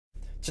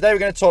Today we're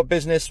going to talk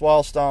business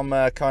whilst I'm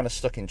kind of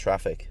stuck in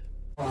traffic.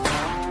 Hello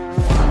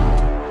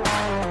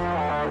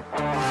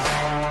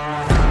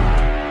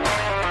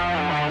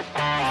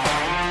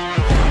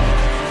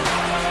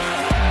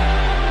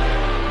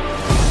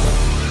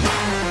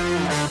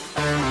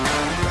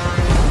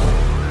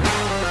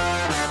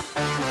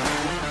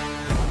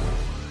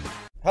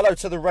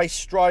to the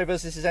race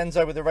drivers. This is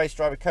Enzo with the Race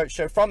Driver Coach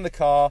Show from the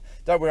car.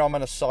 Don't worry, I'm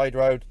on a side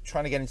road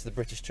trying to get into the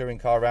British Touring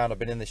Car round. I've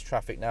been in this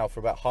traffic now for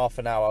about half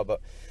an hour,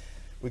 but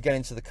we're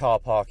getting to the car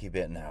parky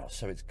bit now,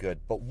 so it's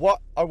good. But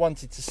what I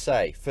wanted to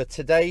say for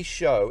today's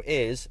show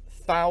is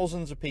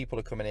thousands of people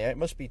are coming here. It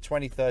must be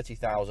 20,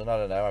 30,000. I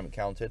don't know. I haven't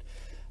counted.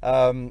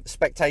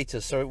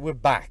 Spectators. So we're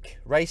back.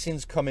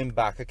 Racing's coming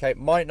back. Okay, it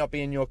might not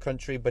be in your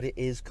country, but it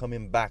is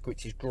coming back,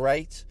 which is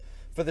great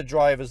for the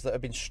drivers that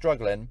have been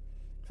struggling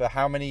for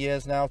how many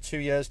years now? 2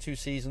 years, 2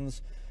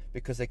 seasons,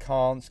 because they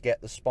can't get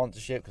the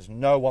sponsorship because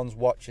no one's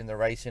watching the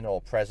racing or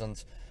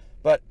present.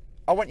 But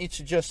I want you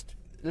to just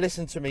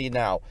listen to me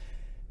now.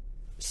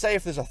 Say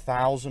if there's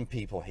 1,000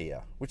 people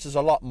here, which is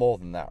a lot more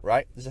than that,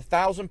 right? There's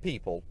 1,000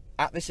 people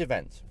at this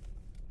event.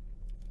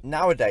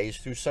 Nowadays,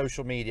 through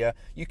social media,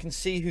 you can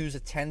see who's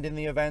attending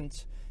the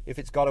event. If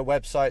it's got a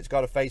website, it's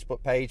got a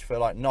Facebook page for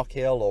like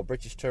Knockhill or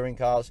British Touring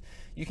Cars.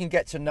 You can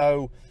get to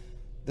know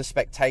the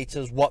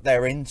spectators, what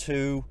they're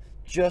into,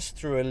 just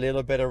through a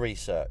little bit of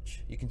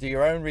research. You can do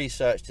your own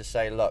research to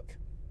say, look,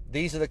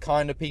 these are the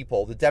kind of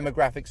people, the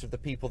demographics of the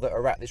people that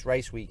are at this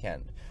race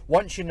weekend.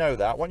 Once you know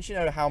that, once you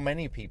know how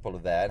many people are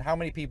there and how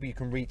many people you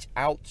can reach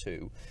out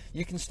to,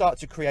 you can start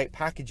to create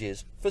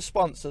packages for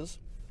sponsors,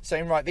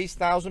 saying, right, these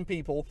 1,000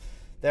 people,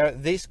 they're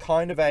this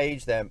kind of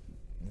age, they're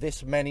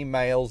this many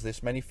males,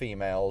 this many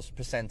females,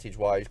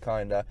 percentage-wise,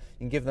 kind of. You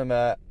can give them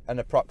an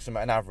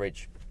approximate, an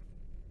average.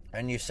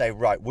 And you say,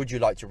 right, would you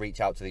like to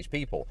reach out to these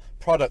people?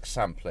 Product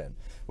sampling.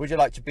 Would you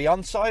like to be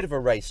on side of a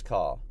race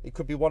car? It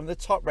could be one of the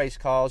top race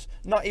cars,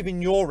 not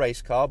even your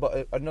race car,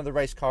 but another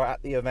race car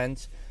at the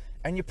event.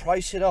 And you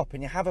price it up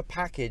and you have a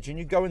package and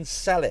you go and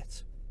sell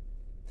it.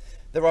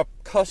 There are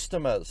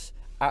customers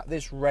at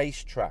this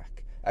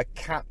racetrack, a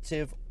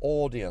captive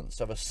audience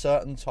of a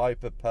certain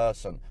type of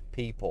person,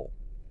 people.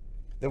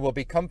 There will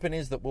be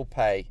companies that will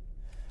pay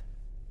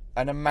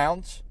an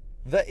amount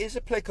that is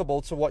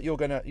applicable to what you're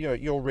gonna,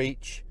 you'll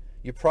reach.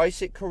 You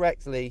price it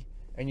correctly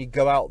and you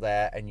go out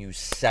there and you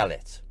sell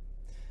it.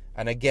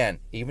 And again,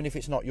 even if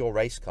it's not your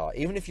race car,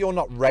 even if you're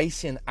not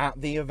racing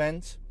at the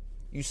event,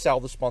 you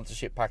sell the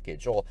sponsorship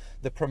package or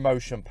the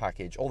promotion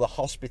package or the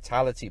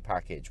hospitality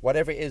package,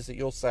 whatever it is that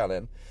you're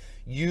selling.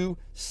 You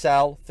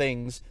sell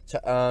things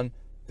to earn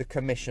the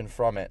commission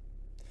from it.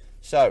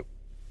 So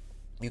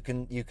you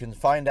can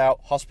find out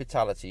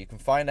hospitality, you can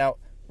find out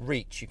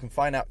reach, you can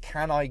find out,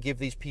 can I give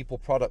these people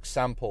product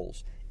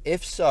samples?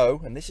 If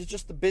so, and this is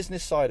just the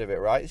business side of it,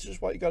 right? This is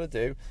just what you got to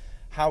do.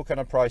 How can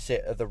I price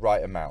it at the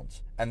right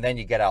amount? And then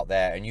you get out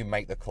there and you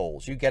make the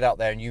calls. You get out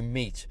there and you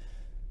meet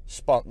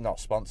not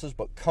sponsors,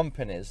 but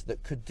companies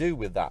that could do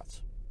with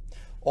that.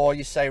 Or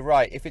you say,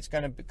 right, if it's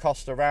going to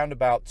cost around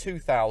about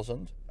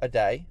 2,000 a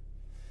day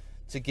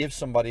to give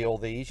somebody all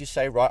these, you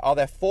say, right, are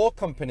there 4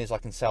 companies I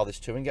can sell this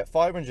to and get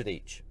 500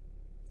 each?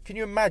 Can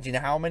you imagine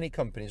how many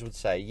companies would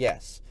say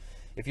yes?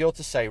 If you're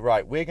to say,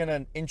 right, we're going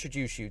to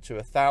introduce you to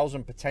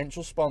 1,000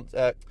 potential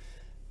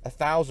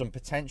 1,000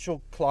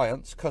 potential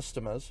clients,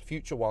 customers,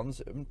 future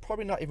ones,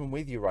 probably not even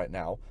with you right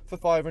now, for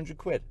 500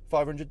 quid,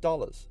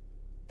 $500.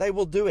 They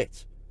will do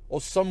it,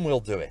 or some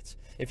will do it,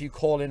 if you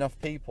call enough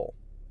people.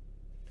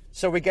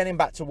 So we're getting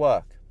back to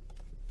work.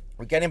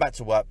 We're getting back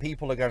to work.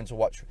 People are going to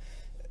watch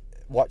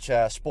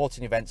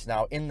sporting events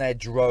now in their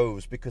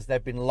droves because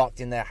they've been locked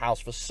in their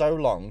house for so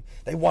long.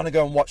 They want to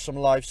go and watch some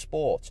live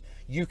sport.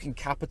 You can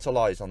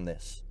capitalize on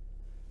this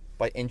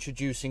by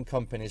introducing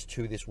companies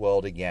to this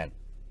world again.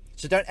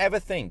 So don't ever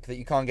think that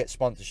you can't get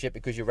sponsorship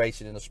because you're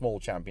racing in a small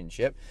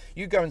championship.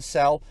 You go and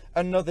sell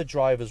another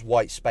driver's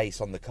white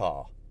space on the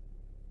car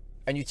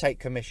and you take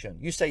commission.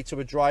 You say to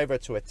a driver,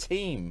 to a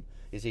team,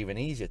 is even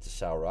easier to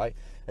sell, right?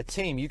 A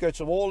team, you go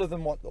to all of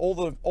them,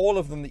 all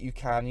of them that you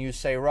can. You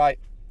say, right,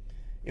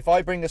 if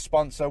I bring a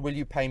sponsor, will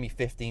you pay me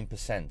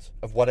 15%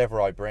 of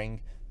whatever I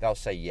bring? They'll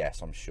say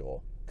yes, I'm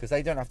sure, because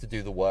they don't have to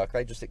do the work.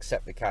 They just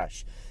accept the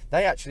cash.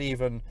 They actually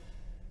even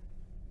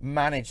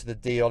manage the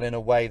deal in a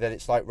way that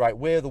it's like, right,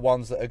 we're the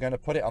ones that are going to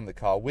put it on the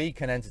car. We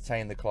can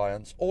entertain the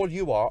clients. All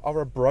you are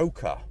a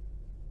broker,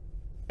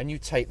 and you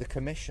take the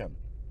commission.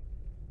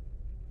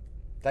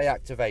 They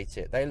activate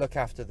it. They look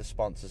after the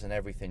sponsors and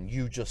everything.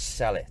 You just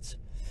sell it.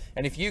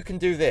 And if you can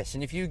do this,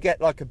 and if you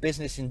get like a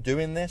business in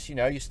doing this,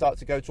 you start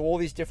to go to all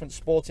these different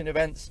sporting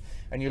events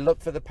and you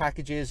look for the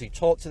packages, you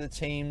talk to the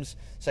teams,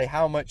 say,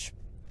 how much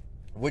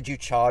would you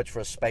charge for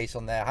a space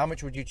on there? How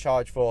much would you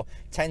charge for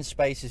 10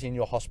 spaces in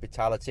your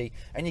hospitality?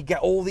 And you get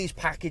all these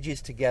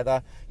packages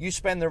together. You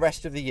spend the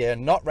rest of the year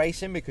not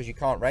racing because you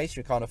can't race,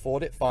 you can't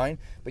afford it, fine.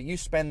 But you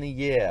spend the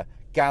year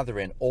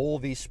gathering all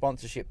these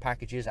sponsorship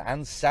packages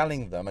and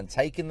selling them and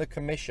taking the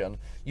commission.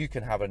 You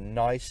can have a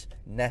nice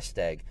nest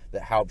egg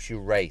that helps you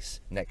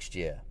race next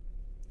year.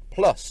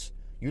 Plus,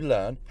 You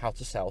learn how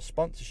to sell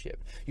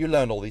sponsorship. You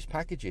learn all these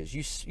packages.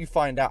 You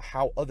find out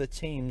how other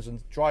teams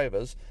and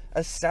drivers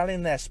are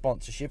selling their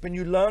sponsorship, and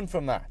you learn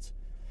from that.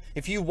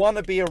 If you want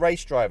to be a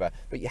race driver,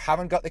 but you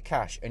haven't got the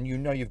cash, and you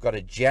know you've got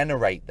to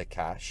generate the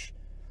cash,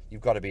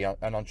 you've got to be an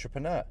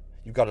entrepreneur.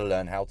 You've got to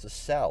learn how to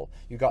sell.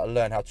 You've got to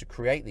learn how to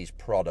create these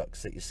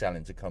products that you're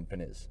selling to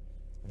companies.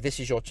 This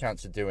is your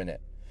chance of doing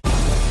it.